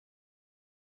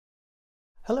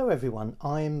Hello everyone,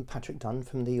 I'm Patrick Dunn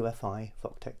from the UFI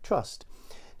VocTech Trust.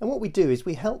 And what we do is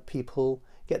we help people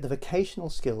get the vocational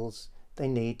skills they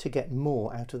need to get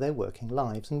more out of their working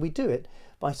lives, and we do it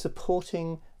by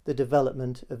supporting the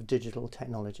development of digital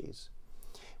technologies.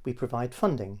 We provide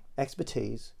funding,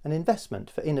 expertise and investment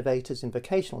for innovators in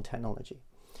vocational technology.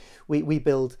 We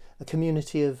build a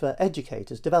community of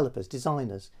educators, developers,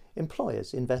 designers,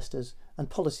 employers, investors and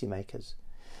policymakers.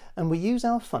 And we use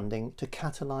our funding to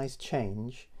catalyse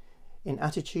change in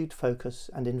attitude, focus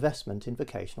and investment in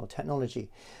vocational technology.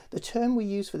 The term we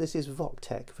use for this is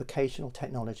VocTech, vocational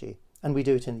technology, and we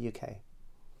do it in the UK.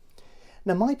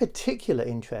 Now, my particular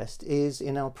interest is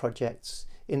in our projects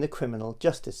in the criminal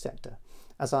justice sector,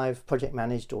 as I've project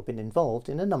managed or been involved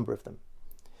in a number of them.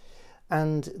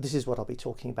 And this is what I'll be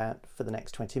talking about for the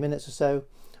next 20 minutes or so,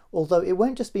 although it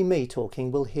won't just be me talking,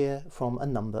 we'll hear from a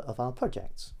number of our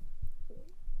projects.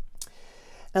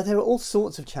 Now, there are all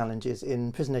sorts of challenges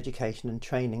in prison education and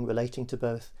training relating to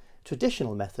both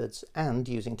traditional methods and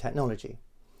using technology.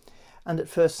 And at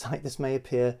first sight, this may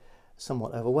appear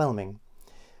somewhat overwhelming.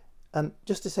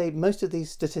 Just to say, most of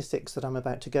these statistics that I'm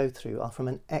about to go through are from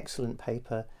an excellent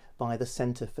paper by the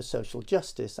Centre for Social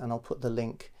Justice, and I'll put the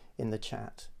link in the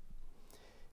chat.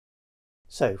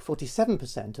 So,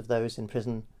 47% of those in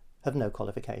prison have no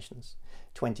qualifications.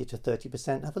 20 to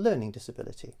 30% have a learning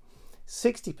disability.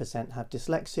 60% have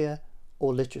dyslexia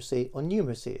or literacy or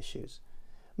numeracy issues.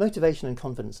 Motivation and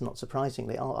confidence, not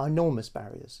surprisingly, are enormous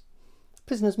barriers.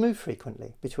 Prisoners move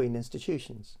frequently between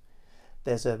institutions.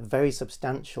 There's a very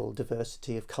substantial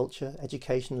diversity of culture,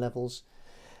 education levels,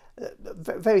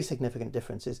 very significant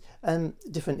differences, and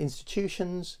different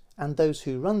institutions and those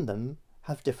who run them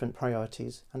have different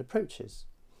priorities and approaches.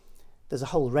 There's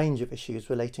a whole range of issues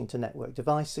relating to network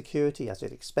device security, as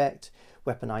you'd expect,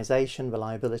 weaponization,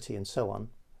 reliability, and so on.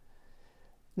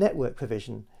 Network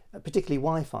provision, particularly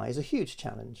Wi-Fi, is a huge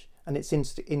challenge, and it's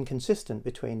inconsistent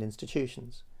between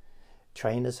institutions.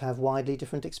 Trainers have widely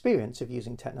different experience of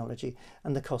using technology,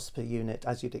 and the costs per unit,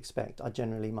 as you'd expect, are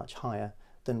generally much higher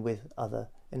than with other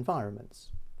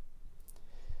environments.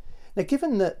 Now,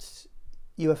 given that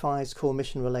UFI's core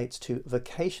mission relates to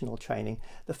vocational training,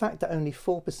 the fact that only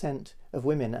 4% of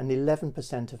women and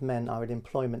 11% of men are in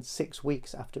employment 6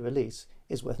 weeks after release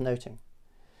is worth noting.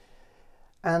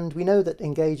 And we know that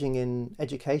engaging in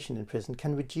education in prison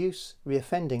can reduce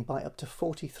reoffending by up to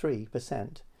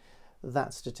 43%.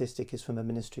 That statistic is from a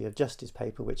Ministry of Justice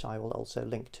paper, which I will also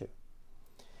link to.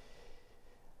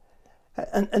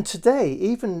 And today,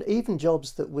 even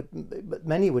jobs that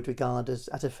many would regard as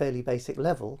at a fairly basic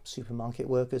level, supermarket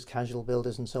workers, casual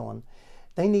builders and so on,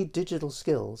 they need digital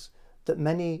skills that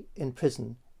many in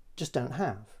prison just don't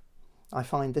have. I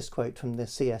find this quote from the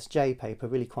CSJ paper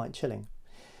really quite chilling.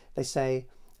 They say,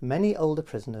 "Many older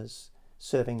prisoners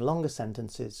serving longer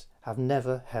sentences have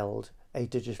never held a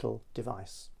digital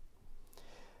device."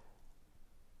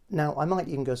 Now, I might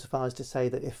even go so far as to say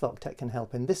that if VocTech can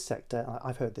help in this sector,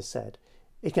 I've heard this said,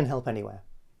 it can help anywhere.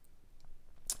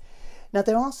 Now,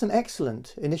 there are some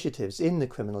excellent initiatives in the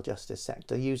criminal justice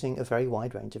sector using a very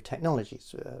wide range of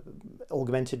technologies,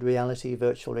 augmented reality,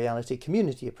 virtual reality,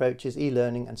 community approaches,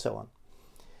 e-learning and so on.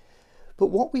 But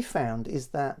what we found is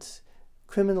that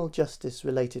criminal justice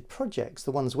related projects,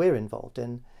 the ones we're involved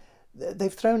in,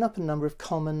 they've thrown up a number of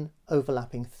common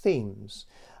overlapping themes.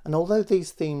 And although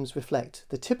these themes reflect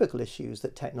the typical issues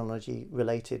that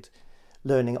technology-related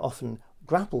learning often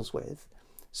grapples with,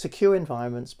 secure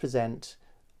environments present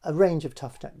a range of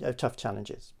tough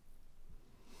challenges.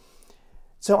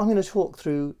 So I'm going to talk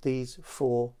through these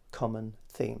 4 common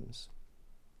themes.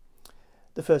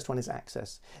 The first one is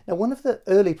access. Now, one of the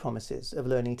early promises of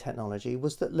learning technology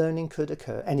was that learning could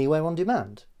occur anywhere on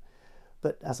demand.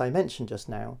 But as I mentioned just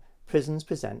now, prisons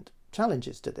present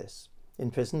challenges to this. In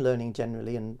prison, learning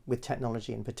generally, and with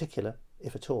technology in particular,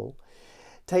 if at all,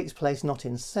 takes place not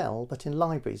in cell, but in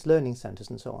libraries, learning centres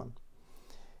and so on.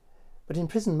 But in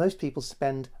prison, most people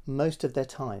spend most of their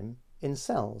time in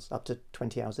cells, up to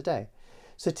 20 hours a day.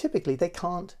 So typically they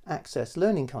can't access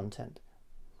learning content.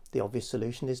 The obvious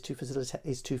solution is to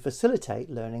facilitate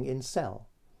learning in cell.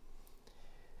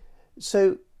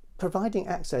 So providing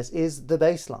access is the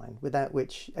baseline, without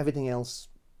which everything else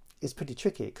is pretty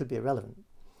tricky. It could be irrelevant.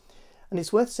 And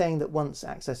it's worth saying that once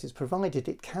access is provided,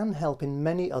 it can help in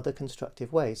many other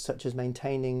constructive ways, such as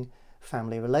maintaining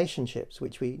family relationships,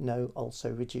 which we know also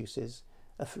reduces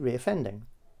reoffending.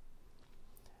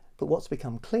 But what's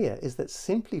become clear is that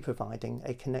simply providing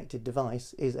a connected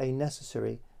device is a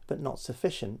necessary but not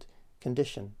sufficient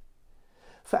condition.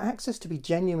 For access to be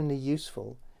genuinely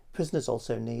useful, prisoners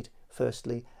also need,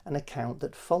 firstly, an account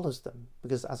that follows them,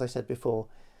 because, as I said before,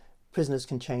 prisoners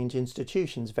can change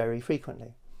institutions very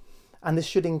frequently, and this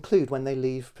should include when they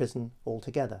leave prison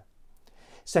altogether.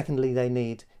 Secondly, they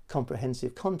need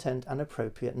comprehensive content and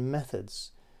appropriate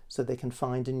methods so they can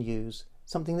find and use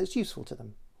something that's useful to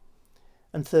them.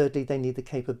 And thirdly, they need the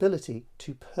capability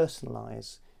to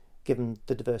personalise, given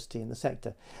the diversity in the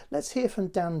sector. Let's hear from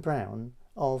Dan Brown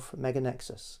of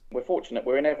Meganexus. We're fortunate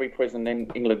we're in every prison in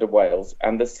England and Wales,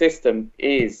 and the system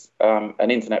is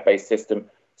an internet-based system,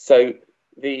 so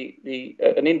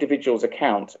an individual's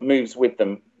account moves with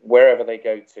them wherever they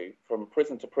go from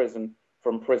prison to prison,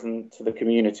 from prison to the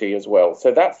community as well.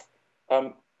 So that's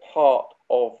part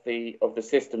of the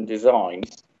system design,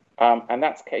 and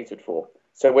that's catered for.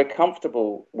 So we're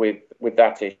comfortable with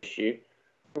that issue.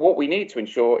 What we need to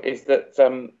ensure is that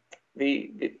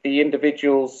the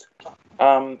individuals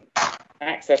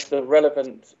access the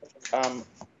relevant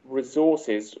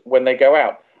resources when they go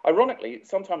out. Ironically,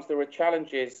 sometimes there are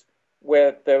challenges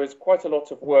where there is quite a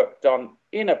lot of work done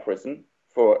in a prison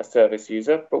for a service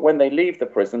user, but when they leave the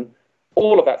prison,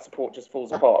 all of that support just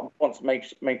falls apart. We want to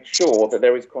make sure that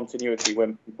there is continuity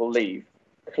when people leave.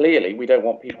 Clearly, we don't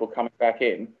want people coming back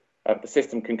in. The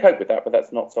system can cope with that, but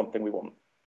that's not something we want.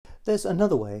 There's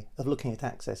another way of looking at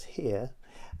access here,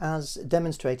 as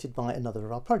demonstrated by another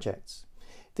of our projects.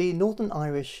 The Northern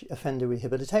Irish Offender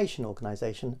Rehabilitation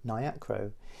Organisation,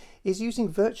 NIACRO, is using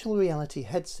virtual reality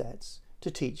headsets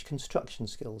to teach construction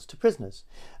skills to prisoners.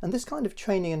 And this kind of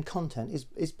training and content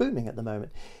is booming at the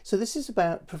moment. So this is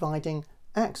about providing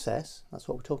access, that's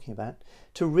what we're talking about,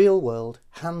 to real-world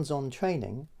hands-on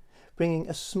training, bringing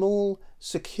a small,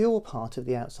 secure part of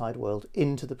the outside world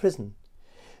into the prison,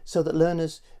 so that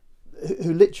learners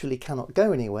who literally cannot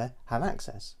go anywhere have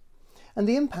access. And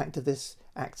the impact of this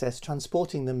access,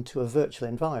 transporting them to a virtual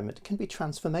environment, can be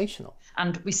transformational.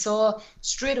 And we saw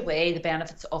straight away the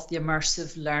benefits of the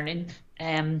immersive learning,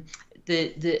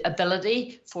 the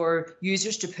ability for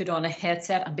users to put on a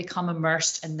headset and become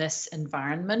immersed in this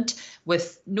environment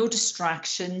with no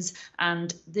distractions,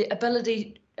 and the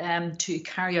ability to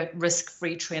carry out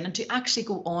risk-free training, to actually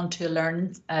go on to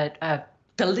a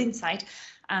building site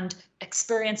and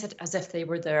experience it as if they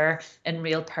were there in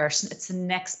real person. It's the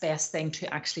next best thing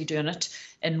to actually doing it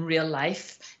in real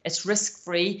life. It's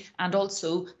risk-free, and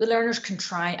also the learners can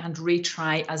try and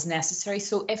retry as necessary.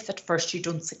 So if at first you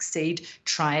don't succeed,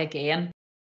 try again.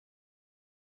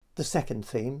 The second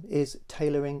theme is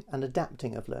tailoring and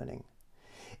adapting of learning.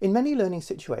 In many learning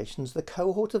situations, the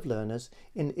cohort of learners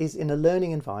is in a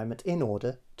learning environment in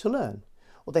order to learn,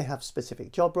 or they have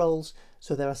specific job roles,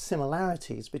 so there are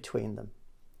similarities between them.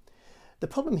 The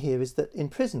problem here is that in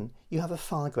prison, you have a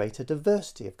far greater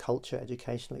diversity of culture,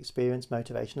 educational experience,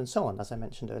 motivation, and so on, as I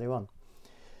mentioned earlier on.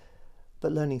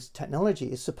 But learning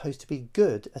technology is supposed to be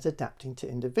good at adapting to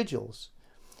individuals.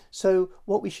 So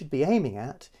what we should be aiming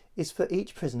at is for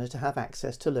each prisoner to have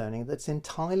access to learning that's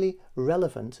entirely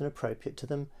relevant and appropriate to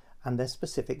them and their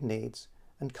specific needs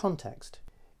and context.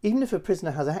 Even if a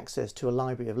prisoner has access to a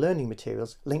library of learning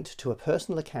materials linked to a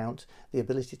personal account, the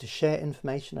ability to share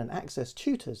information and access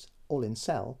tutors, all in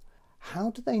cell,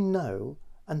 how do they know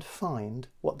and find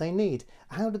what they need?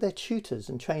 How do their tutors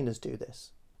and trainers do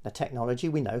this? Now, technology,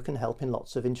 we know, can help in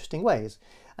lots of interesting ways,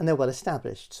 and they're well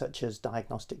established, such as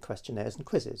diagnostic questionnaires and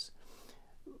quizzes,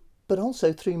 but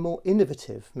also through more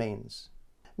innovative means.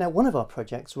 Now, one of our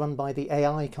projects, run by the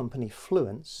AI company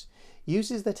Fluence,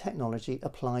 uses the technology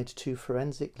applied to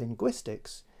forensic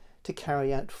linguistics to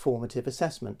carry out formative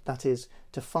assessment, that is,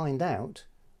 to find out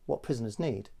what prisoners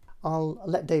need. I'll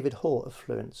let David Hoare of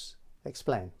Fluence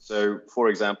explain. So, for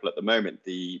example, at the moment,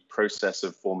 the process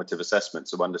of formative assessment,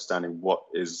 so understanding what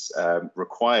is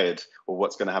required or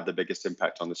what's going to have the biggest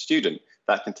impact on the student,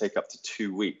 that can take up to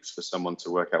 2 weeks for someone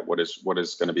to work out what is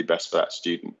going to be best for that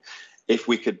student. If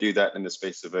we could do that in the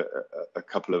space of a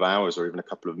couple of hours or even a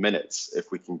couple of minutes,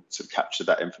 if we can sort of capture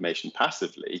that information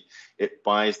passively, it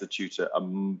buys the tutor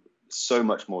so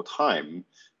much more time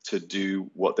to do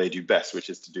what they do best, which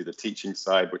is to do the teaching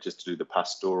side, which is to do the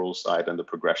pastoral side and the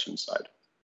progression side.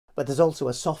 But there's also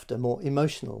a softer, more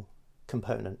emotional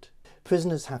component.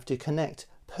 Prisoners have to connect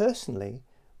personally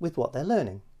with what they're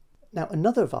learning. Now,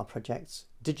 another of our projects,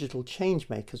 Digital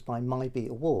Changemakers by MyBe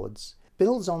Awards,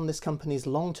 builds on this company's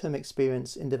long-term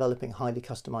experience in developing highly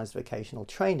customised vocational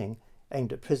training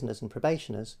aimed at prisoners and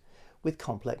probationers with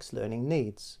complex learning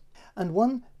needs. And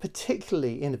one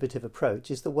particularly innovative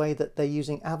approach is the way that they're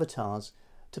using avatars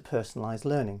to personalise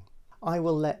learning. I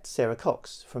will let Sarah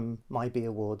Cox from MyBe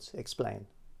Awards explain.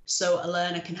 So a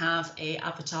learner can have an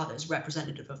avatar that is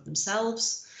representative of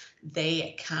themselves.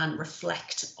 They can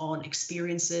reflect on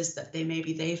experiences that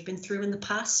they've been through in the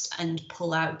past and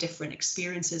pull out different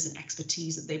experiences and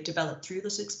expertise that they've developed through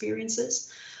those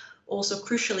experiences. Also,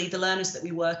 crucially, the learners that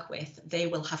we work with, they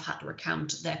will have had to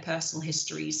recount their personal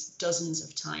histories dozens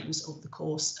of times over the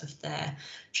course of their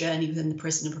journey within the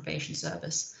prison and probation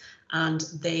service. And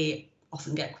they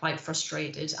often get quite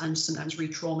frustrated and sometimes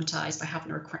re-traumatized by having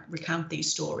to recount these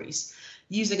stories.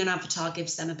 Using an avatar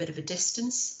gives them a bit of a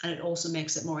distance, and it also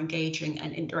makes it more engaging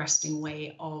and interesting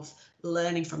way of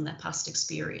learning from their past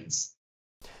experience.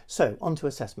 So, on to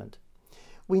assessment.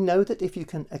 We know that if you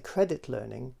can accredit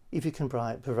learning, if you can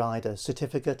provide a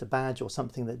certificate, a badge or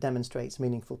something that demonstrates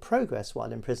meaningful progress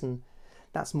while in prison,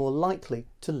 that's more likely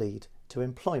to lead to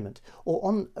employment. Or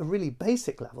on a really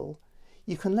basic level,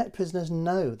 you can let prisoners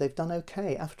know they've done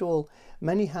okay. After all,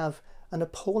 many have an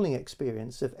appalling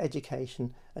experience of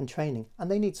education and training and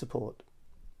they need support.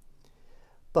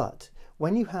 But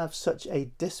when you have such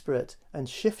a disparate and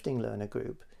shifting learner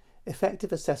group,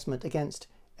 effective assessment against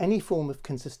any form of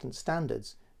consistent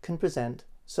standards can present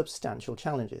substantial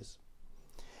challenges.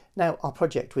 Now, our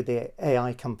project with the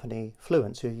AI company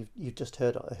Fluence, who you've just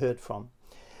heard from,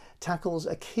 tackles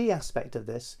a key aspect of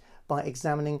this by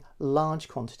examining large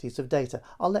quantities of data.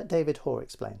 I'll let David Hoare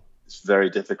explain. It's very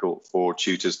difficult for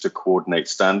tutors to coordinate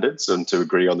standards and to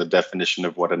agree on the definition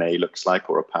of what an A looks like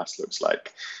or a pass looks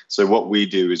like. So what we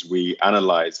do is we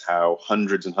analyze how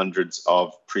hundreds and hundreds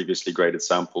of previously graded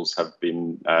samples have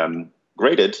been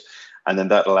graded, and then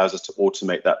that allows us to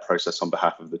automate that process on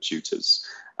behalf of the tutors.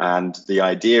 And the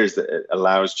idea is that it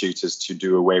allows tutors to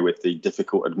do away with the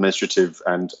difficult administrative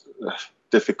and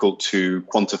difficult to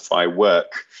quantify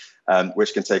work,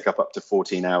 which can take up to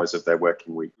 14 hours of their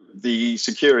working week. The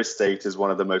secure estate is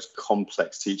one of the most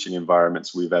complex teaching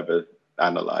environments we've ever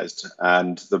analyzed.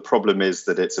 And the problem is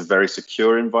that it's a very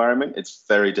secure environment. It's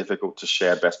very difficult to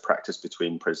share best practice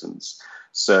between prisons.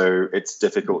 So it's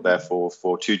difficult, therefore,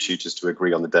 for two tutors to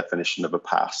agree on the definition of a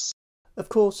pass. Of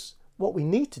course, what we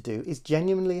need to do is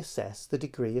genuinely assess the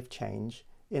degree of change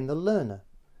in the learner.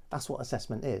 That's what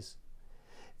assessment is.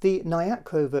 The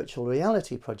NIACRO virtual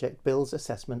reality project builds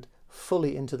assessment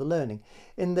fully into the learning,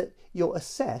 in that you're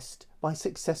assessed by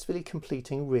successfully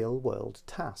completing real-world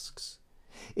tasks.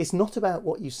 It's not about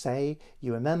what you say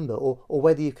you remember or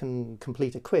whether you can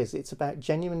complete a quiz. It's about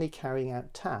genuinely carrying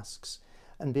out tasks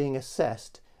and being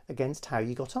assessed against how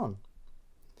you got on.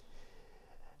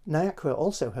 NIACRO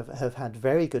also have had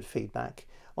very good feedback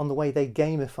on the way they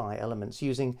gamify elements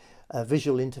using a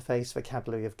visual interface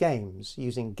vocabulary of games,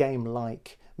 using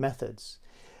game-like methods.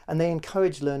 And they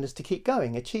encourage learners to keep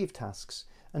going, achieve tasks,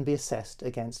 and be assessed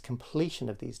against completion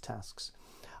of these tasks.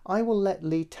 I will let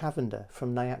Lee Tavender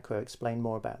from NIACRO explain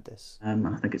more about this. I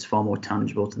think it's far more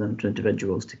tangible to them, to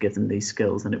individuals, to give them these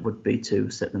skills than it would be to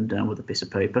sit them down with a piece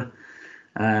of paper.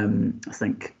 I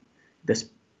think this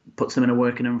puts them in a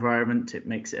working environment, it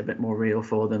makes it a bit more real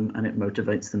for them, and it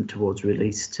motivates them towards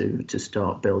release to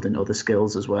start building other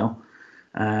skills as well.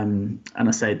 And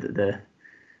I say that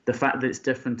the fact that it's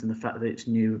different and the fact that it's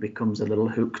new becomes a little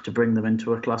hook to bring them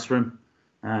into a classroom.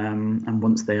 And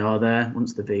once they are there,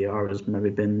 once the VR has maybe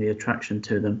been the attraction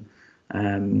to them,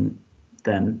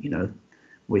 then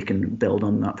we can build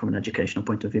on that from an educational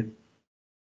point of view.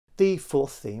 The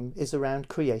fourth theme is around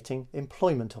creating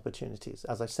employment opportunities.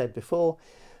 As I said before,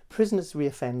 prisoners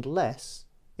reoffend less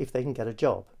if they can get a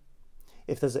job,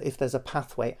 if there's a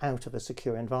pathway out of a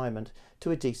secure environment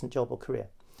to a decent job or career.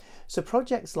 So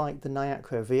projects like the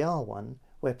NIACRO VR one,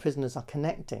 where prisoners are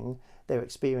connecting their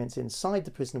experience inside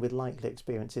the prison with likely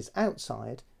experiences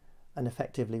outside and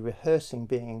effectively rehearsing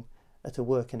being at a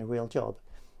work in a real job,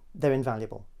 they're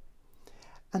invaluable.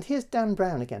 And here's Dan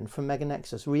Brown again from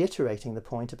MegaNexus reiterating the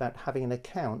point about having an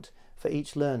account for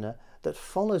each learner that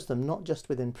follows them not just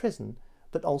within prison,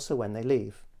 but also when they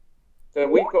leave. So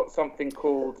we've got something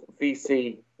called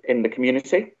VC in the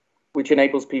community, which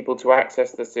enables people to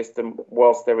access the system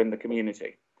whilst they're in the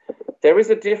community. There is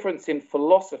a difference in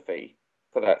philosophy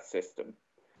for that system.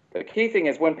 The key thing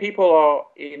is when people are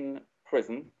in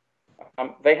prison,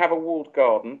 they have a walled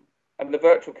garden, and the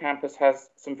virtual campus has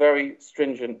some very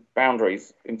stringent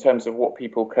boundaries in terms of what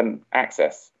people can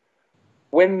access.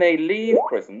 When they leave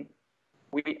prison,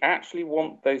 we actually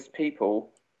want those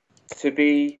people to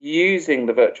be using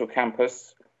the virtual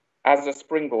campus as a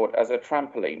springboard, as a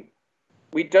trampoline.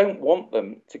 We don't want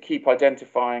them to keep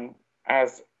identifying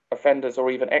as offenders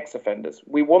or even ex-offenders.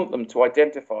 We want them to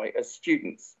identify as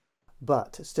students.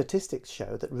 But statistics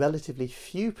show that relatively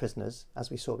few prisoners, as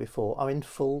we saw before, are in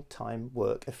full-time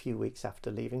work a few weeks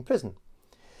after leaving prison.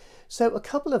 So a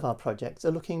couple of our projects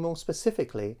are looking more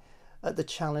specifically at the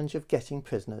challenge of getting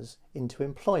prisoners into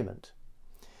employment.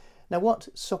 Now, what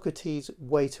Socrates'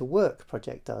 Way to Work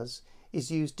project does is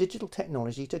use digital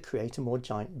technology to create a more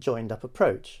joined up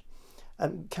approach.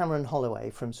 Cameron Holloway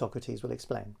from Socrates will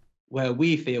explain. Where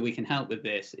we feel we can help with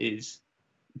this is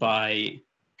by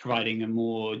providing a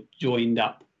more joined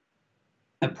up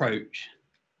approach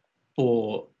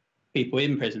for people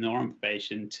in prison or on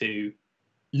probation to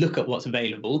look at what's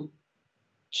available,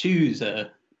 choose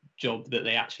a job that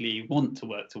they actually want to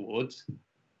work towards,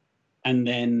 and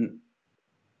then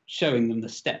showing them the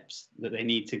steps that they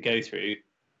need to go through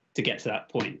to get to that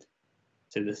point.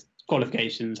 So the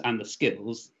qualifications and the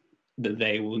skills that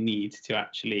they will need to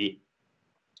actually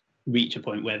reach a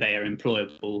point where they are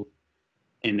employable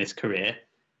in this career,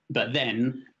 but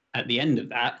then at the end of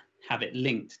that, have it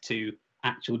linked to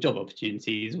actual job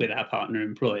opportunities with our partner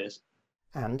employers.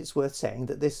 And it's worth saying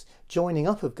that this joining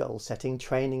up of goal setting,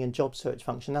 training and job search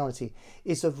functionality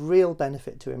is of real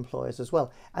benefit to employers as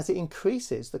well, as it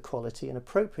increases the quality and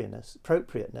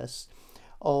appropriateness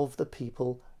of the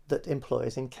people that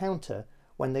employers encounter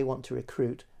when they want to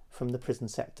recruit from the prison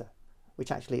sector,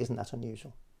 which actually isn't that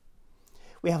unusual.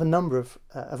 We have a number of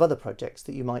other projects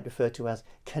that you might refer to as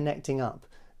connecting up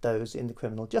those in the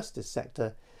criminal justice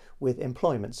sector with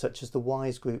employment, such as the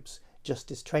WISE Group's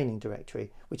Justice Training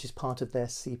Directory, which is part of their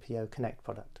CPO Connect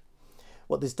product.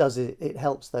 What this does is it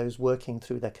helps those working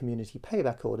through their community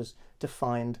payback orders to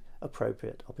find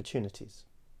appropriate opportunities.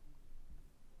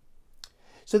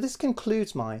 So this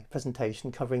concludes my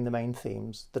presentation covering the main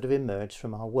themes that have emerged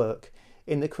from our work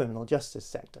in the criminal justice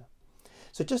sector.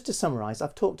 So just to summarise,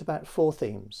 I've talked about 4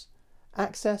 themes: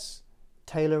 access,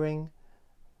 tailoring,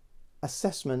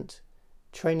 assessment,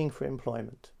 training for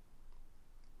employment.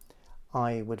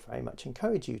 I would very much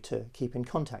encourage you to keep in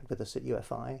contact with us at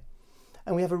UFI,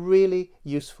 and we have a really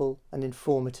useful and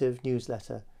informative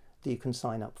newsletter that you can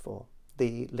sign up for.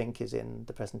 The link is in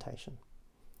the presentation.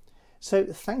 So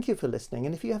thank you for listening,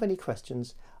 and if you have any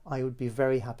questions, I would be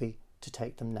very happy to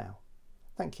take them now.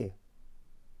 Thank you.